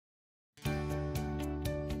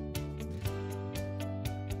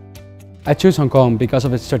I choose Hong Kong because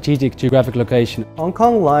of its strategic geographic location. Hong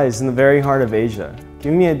Kong lies in the very heart of Asia,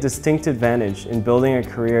 giving me a distinct advantage in building a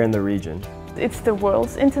career in the region. It's the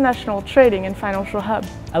world's international trading and financial hub.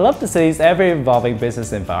 I love the city's ever-evolving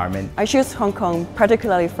business environment. I choose Hong Kong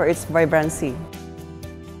particularly for its vibrancy.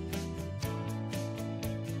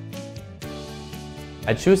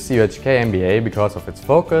 I choose CUHK MBA because of its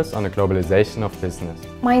focus on the globalization of business.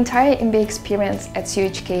 My entire MBA experience at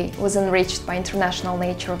CUHK was enriched by international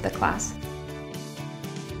nature of the class.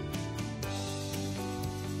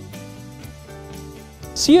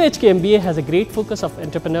 CUHK MBA has a great focus of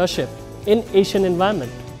entrepreneurship in Asian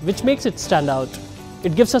environment, which makes it stand out.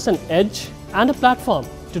 It gives us an edge and a platform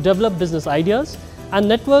to develop business ideas and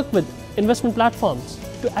network with investment platforms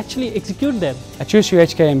to actually execute them. I choose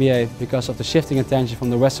CUHK MBA because of the shifting attention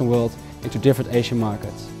from the Western world into different Asian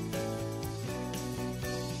markets.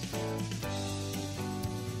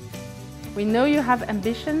 We know you have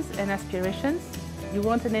ambitions and aspirations. You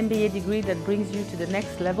want an MBA degree that brings you to the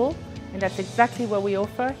next level, and that's exactly what we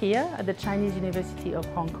offer here at the Chinese University of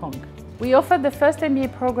Hong Kong. We offer the first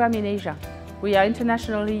MBA program in Asia. We are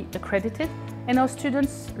internationally accredited, and our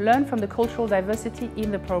students learn from the cultural diversity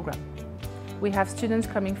in the program. We have students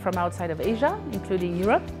coming from outside of Asia, including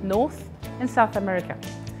Europe, North and South America.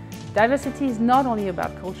 Diversity is not only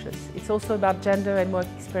about cultures, it's also about gender and work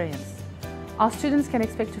experience. Our students can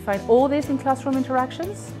expect to find all this in classroom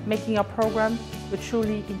interactions, making our program a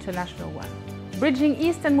truly international one. Bridging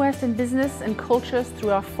East and West in business and cultures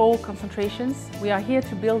through our 4 concentrations, we are here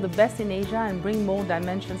to build the best in Asia and bring more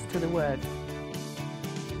dimensions to the world.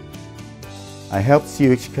 I helped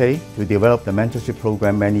CUHK to develop the mentorship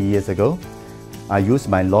program many years ago. I use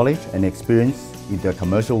my knowledge and experience in the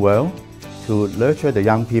commercial world to nurture the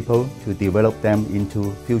young people to develop them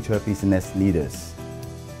into future business leaders.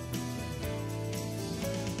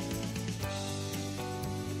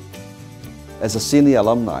 As a senior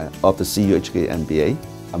alumni of the CUHK MBA,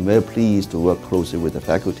 I'm very pleased to work closely with the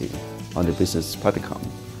faculty on the business practicum,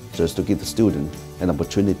 so as to give the student an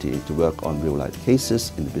opportunity to work on real-life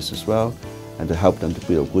cases in the business world and to help them to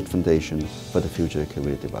build a good foundation for the future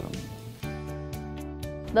career development.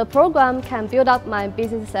 The program can build up my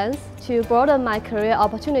business sense to broaden my career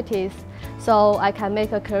opportunities so I can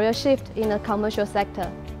make a career shift in the commercial sector.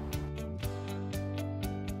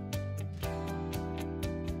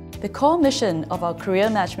 The core mission of our Career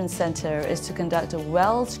Management Center is to conduct a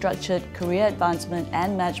well-structured career advancement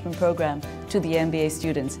and management program to the MBA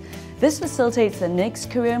students. This facilitates the next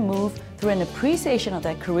career move through an appreciation of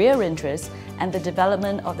their career interests and the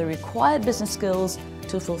development of the required business skills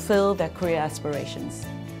to fulfill their career aspirations.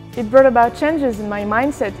 It brought about changes in my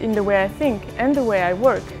mindset in the way I think and the way I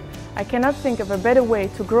work. I cannot think of a better way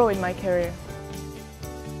to grow in my career.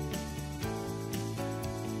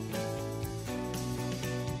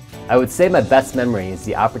 I would say my best memory is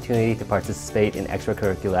the opportunity to participate in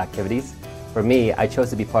extracurricular activities. For me, I chose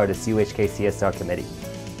to be part of the CUHK CSR committee.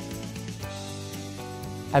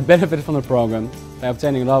 I benefited from the program by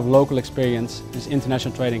obtaining a lot of local experience in this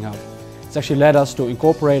international trading hub. It's actually led us to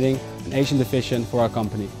incorporating an Asian division for our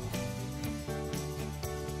company.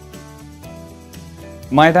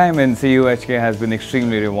 My time in CUHK has been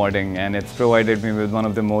extremely rewarding, and it's provided me with one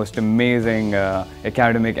of the most amazing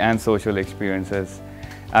academic and social experiences.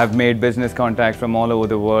 I've made business contacts from all over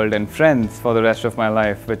the world and friends for the rest of my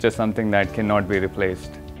life, which is something that cannot be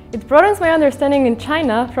replaced. It broadens my understanding in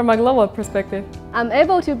China from a global perspective. I'm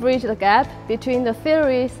able to bridge the gap between the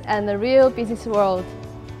theories and the real business world.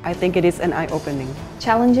 I think it is an eye-opening,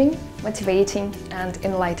 Challenging, motivating and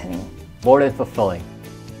enlightening. More than fulfilling.